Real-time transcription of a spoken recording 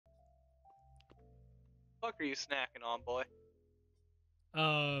What are you snacking on, boy?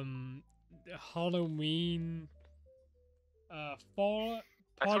 Halloween, fall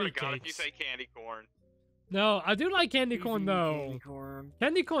I swear party to God, if you cakes. say candy corn. No, I do like candy corn though. Candy corn.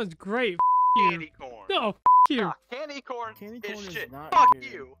 Candy corn's great. Candy corn. No, you. Nah, candy corn Candy corn is is shit. not Fuck good.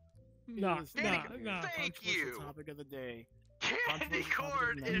 you. Nah, It is nah, not good. nah. Thank Controversial you. topic of the day. Candy Controversial topic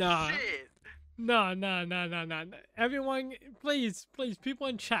corn of the is night. shit. No. Everyone, please, people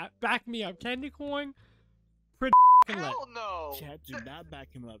in chat, back me up. Candy corn, pretty lit. Hell no. Chat, do not back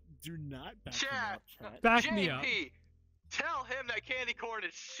him up. Do not back him Chat. up, chat. Back me up. JP, tell him that candy corn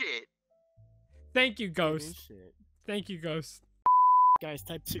is shit. Thank you, It is Ghost. shit. Thank you, Ghost. Guys,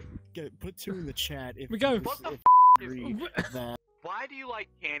 type 2. Put 2 in the chat if We go. What the if f agree that. Why do you like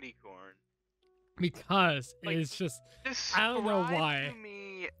candy corn? Because Like, it's just, Describe I don't know why. to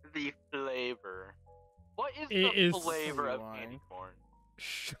me the flavor. What is It the is- flavor of Why? candy corn?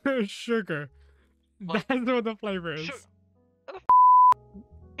 sugar. Like, That's what the flavor is. Sugar.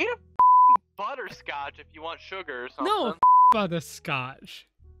 Eat a butterscotch if you want sugar or something. No, butterscotch.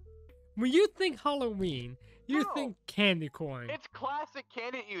 When you think Halloween, you Bro, think candy corn. It's classic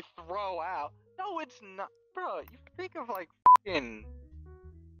candy you throw out. No, it's not. Bro, you think of like fucking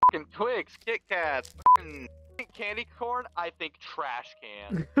Twix, Kit Kats, fucking candy corn, I think trash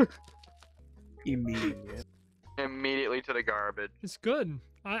can. Immediate. Immediately to the garbage. It's good.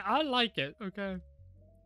 I like it, okay?